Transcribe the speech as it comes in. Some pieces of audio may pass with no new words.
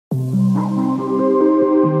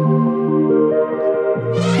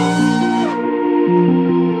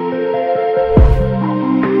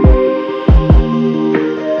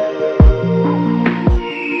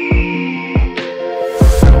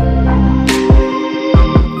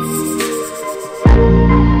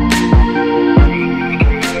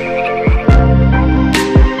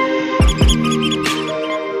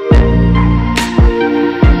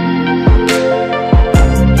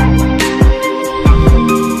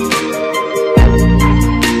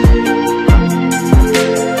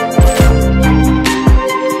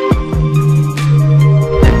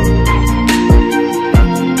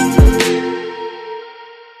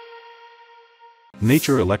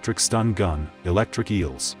Nature Electric Stun Gun, Electric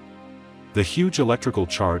Eels. The huge electrical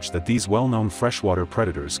charge that these well-known freshwater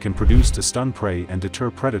predators can produce to stun prey and deter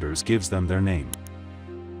predators gives them their name.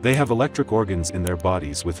 They have electric organs in their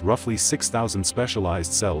bodies with roughly 6,000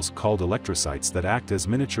 specialized cells called electrocytes that act as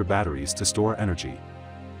miniature batteries to store energy.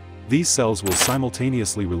 These cells will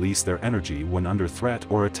simultaneously release their energy when under threat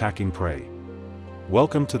or attacking prey.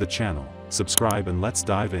 Welcome to the channel, subscribe and let's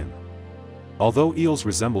dive in. Although eels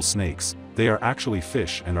resemble snakes, they are actually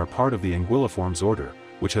fish and are part of the Anguilliformes order,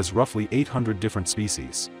 which has roughly 800 different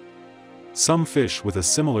species. Some fish with a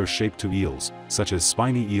similar shape to eels, such as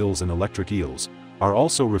spiny eels and electric eels, are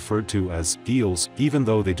also referred to as eels, even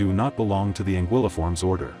though they do not belong to the Anguilliformes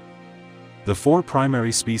order. The four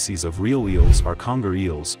primary species of real eels are conger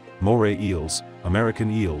eels, moray eels, American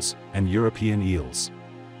eels, and European eels.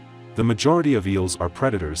 The majority of eels are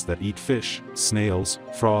predators that eat fish, snails,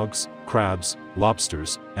 frogs, crabs,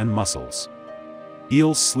 lobsters, and mussels.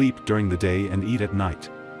 Eels sleep during the day and eat at night.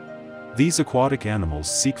 These aquatic animals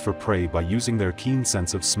seek for prey by using their keen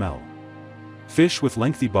sense of smell. Fish with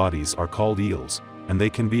lengthy bodies are called eels, and they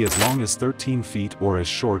can be as long as 13 feet or as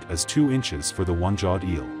short as 2 inches for the one-jawed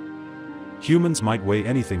eel. Humans might weigh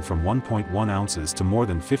anything from 1.1 ounces to more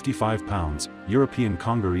than 55 pounds. European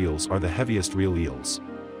conger eels are the heaviest real eels.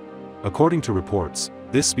 According to reports,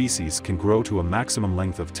 this species can grow to a maximum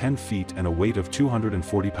length of 10 feet and a weight of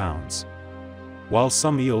 240 pounds. While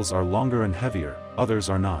some eels are longer and heavier, others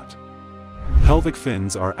are not. Pelvic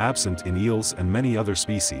fins are absent in eels and many other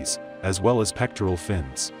species, as well as pectoral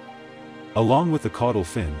fins. Along with the caudal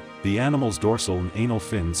fin, the animal's dorsal and anal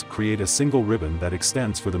fins create a single ribbon that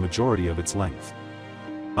extends for the majority of its length.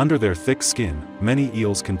 Under their thick skin, many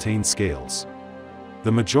eels contain scales.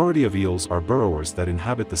 The majority of eels are burrowers that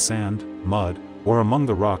inhabit the sand, mud, or among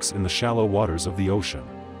the rocks in the shallow waters of the ocean.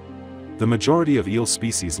 The majority of eel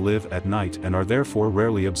species live at night and are therefore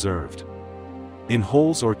rarely observed. In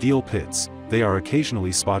holes or eel pits, they are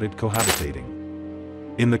occasionally spotted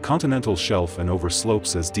cohabitating. In the continental shelf and over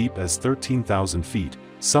slopes as deep as 13,000 feet,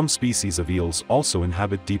 some species of eels also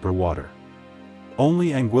inhabit deeper water.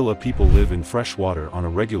 Only Anguilla people live in fresh water on a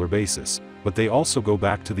regular basis, but they also go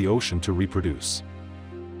back to the ocean to reproduce.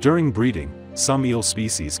 During breeding, some eel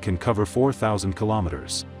species can cover 4,000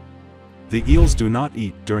 kilometers. The eels do not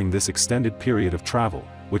eat during this extended period of travel,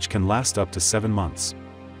 which can last up to 7 months.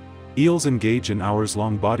 Eels engage in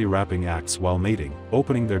hours-long body wrapping acts while mating,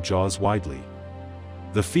 opening their jaws widely.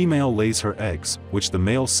 The female lays her eggs, which the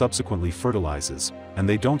male subsequently fertilizes, and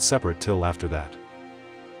they don't separate till after that.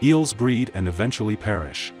 Eels breed and eventually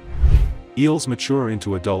perish. Eels mature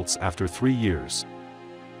into adults after 3 years.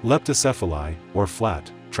 Leptocephali, or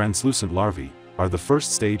flat, translucent larvae, are the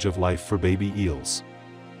first stage of life for baby eels.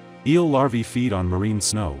 Eel larvae feed on marine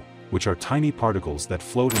snow, which are tiny particles that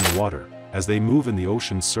float in the water, as they move in the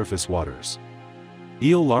ocean's surface waters.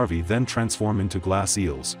 Eel larvae then transform into glass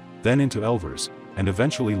eels, then into elvers, and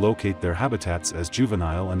eventually locate their habitats as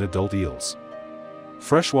juvenile and adult eels.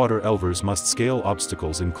 Freshwater elvers must scale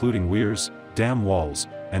obstacles including weirs, dam walls,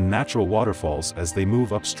 and natural waterfalls as they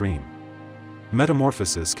move upstream.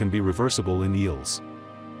 Metamorphosis can be reversible in eels.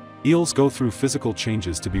 Eels go through physical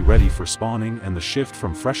changes to be ready for spawning and the shift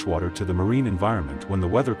from freshwater to the marine environment when the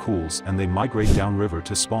weather cools and they migrate downriver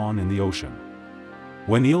to spawn in the ocean.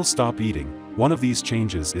 When eels stop eating, one of these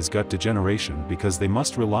changes is gut degeneration because they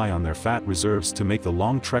must rely on their fat reserves to make the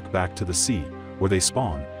long trek back to the sea, where they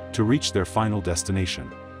spawn, to reach their final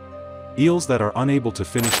destination. Eels that are unable to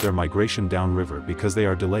finish their migration downriver because they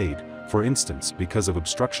are delayed, for instance because of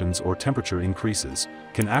obstructions or temperature increases,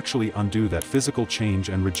 can actually undo that physical change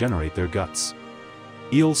and regenerate their guts.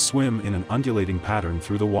 Eels swim in an undulating pattern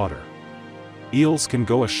through the water. Eels can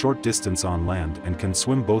go a short distance on land and can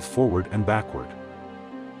swim both forward and backward.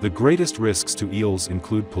 The greatest risks to eels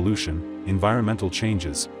include pollution, environmental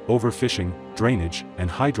changes, overfishing, drainage,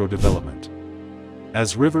 and hydro development.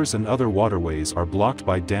 As rivers and other waterways are blocked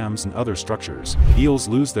by dams and other structures, eels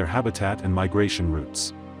lose their habitat and migration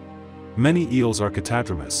routes. Many eels are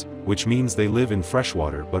catadromous, which means they live in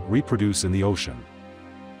freshwater but reproduce in the ocean.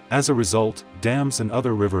 As a result, dams and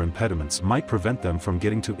other river impediments might prevent them from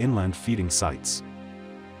getting to inland feeding sites.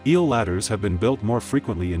 Eel ladders have been built more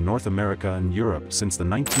frequently in North America and Europe since the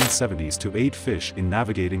 1970s to aid fish in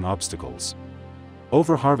navigating obstacles.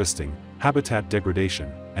 Overharvesting, habitat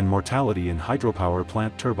degradation, and mortality in hydropower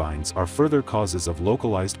plant turbines are further causes of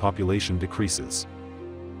localized population decreases.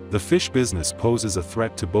 The fish business poses a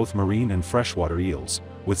threat to both marine and freshwater eels,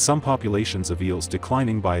 with some populations of eels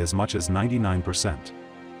declining by as much as 99%.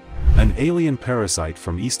 An alien parasite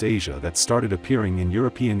from East Asia that started appearing in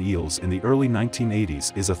European eels in the early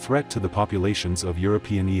 1980s is a threat to the populations of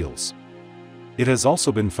European eels. It has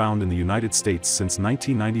also been found in the United States since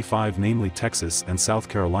 1995, namely Texas and South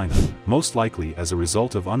Carolina, most likely as a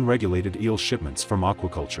result of unregulated eel shipments from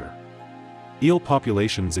aquaculture. Eel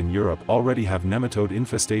populations in Europe already have nematode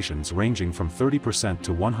infestations ranging from 30%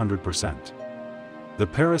 to 100%. The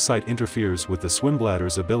parasite interferes with the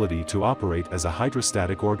swimbladder's ability to operate as a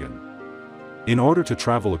hydrostatic organ. In order to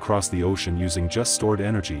travel across the ocean using just stored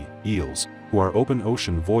energy, eels, who are open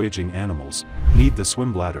ocean voyaging animals, need the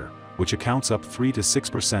swimbladder, which accounts up 3 to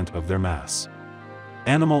 6% of their mass.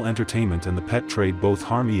 Animal entertainment and the pet trade both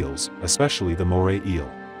harm eels, especially the moray eel.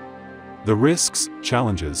 The risks,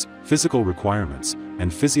 challenges, physical requirements,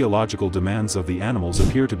 and physiological demands of the animals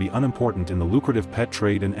appear to be unimportant in the lucrative pet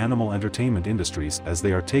trade and animal entertainment industries, as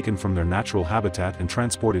they are taken from their natural habitat and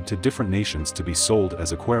transported to different nations to be sold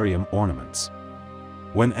as aquarium ornaments.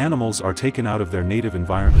 When animals are taken out of their native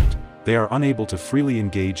environment, they are unable to freely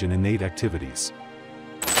engage in innate activities.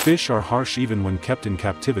 Fish are harsh even when kept in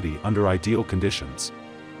captivity under ideal conditions.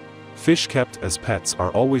 Fish kept as pets are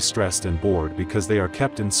always stressed and bored because they are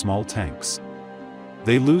kept in small tanks.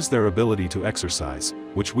 They lose their ability to exercise,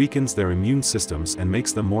 which weakens their immune systems and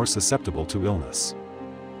makes them more susceptible to illness.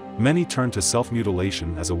 Many turn to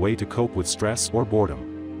self-mutilation as a way to cope with stress or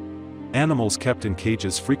boredom. Animals kept in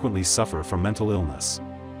cages frequently suffer from mental illness.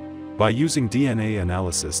 By using DNA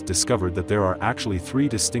analysis, discovered that there are actually 3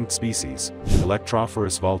 distinct species: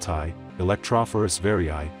 Electrophorus valtai, Electrophorus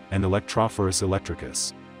verii, and Electrophorus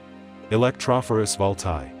electricus. Electrophorus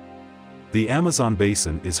valtai. The Amazon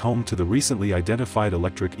basin is home to the recently identified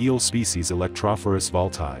electric eel species Electrophorus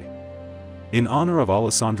valtai. In honor of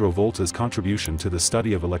Alessandro Volta's contribution to the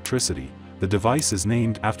study of electricity, the device is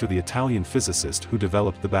named after the Italian physicist who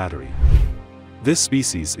developed the battery. This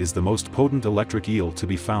species is the most potent electric eel to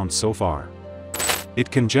be found so far. It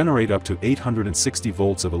can generate up to 860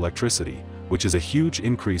 volts of electricity, which is a huge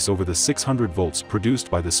increase over the 600 volts produced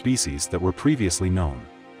by the species that were previously known.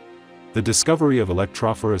 The discovery of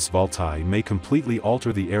Electrophorus valtai may completely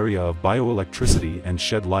alter the area of bioelectricity and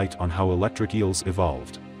shed light on how electric eels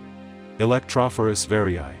evolved. Electrophorus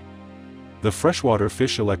verii. The freshwater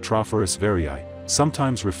fish Electrophorus verii,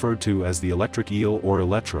 sometimes referred to as the electric eel or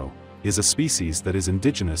electro, is a species that is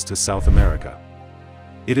indigenous to South America.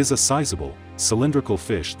 It is a sizable, cylindrical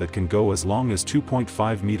fish that can go as long as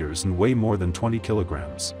 2.5 meters and weigh more than 20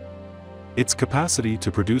 kilograms. Its capacity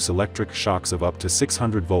to produce electric shocks of up to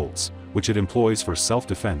 600 volts, which it employs for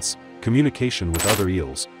self-defense, communication with other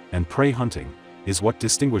eels, and prey hunting, is what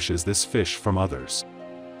distinguishes this fish from others.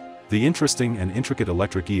 The interesting and intricate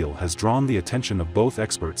electric eel has drawn the attention of both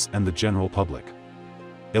experts and the general public.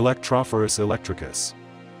 Electrophorus electricus.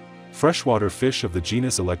 Freshwater fish of the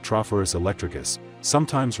genus Electrophorus electricus,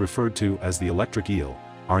 sometimes referred to as the electric eel,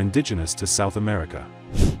 are indigenous to South America.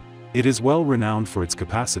 It is well renowned for its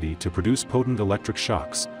capacity to produce potent electric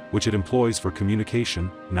shocks, which it employs for communication,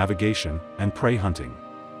 navigation, and prey hunting.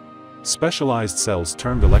 Specialized cells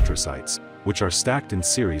termed electrocytes, which are stacked in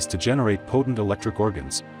series to generate potent electric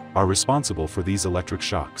organs, are responsible for these electric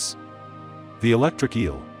shocks. The electric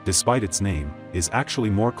eel, despite its name, is actually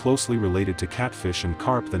more closely related to catfish and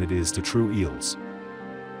carp than it is to true eels.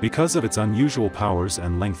 Because of its unusual powers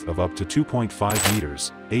and length of up to 2.5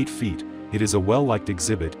 meters, 8 feet, it is a well-liked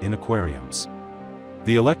exhibit in aquariums.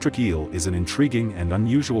 The electric eel is an intriguing and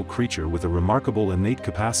unusual creature with a remarkable innate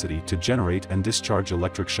capacity to generate and discharge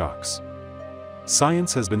electric shocks.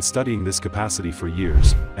 Science has been studying this capacity for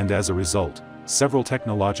years, and as a result, several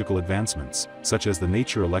technological advancements, such as the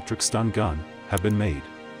Nature electric stun gun, have been made.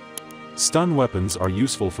 Stun weapons are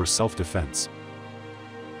useful for self-defense,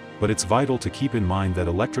 but it's vital to keep in mind that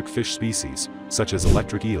electric fish species, such as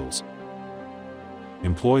electric eels,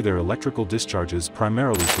 employ their electrical discharges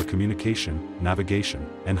primarily for communication, navigation,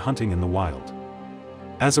 and hunting in the wild.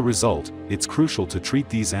 As a result, it's crucial to treat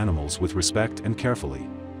these animals with respect and carefully.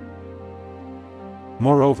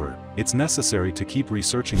 Moreover, it's necessary to keep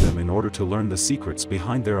researching them in order to learn the secrets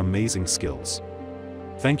behind their amazing skills.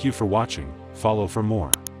 Thank you for watching. Follow for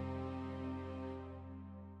more.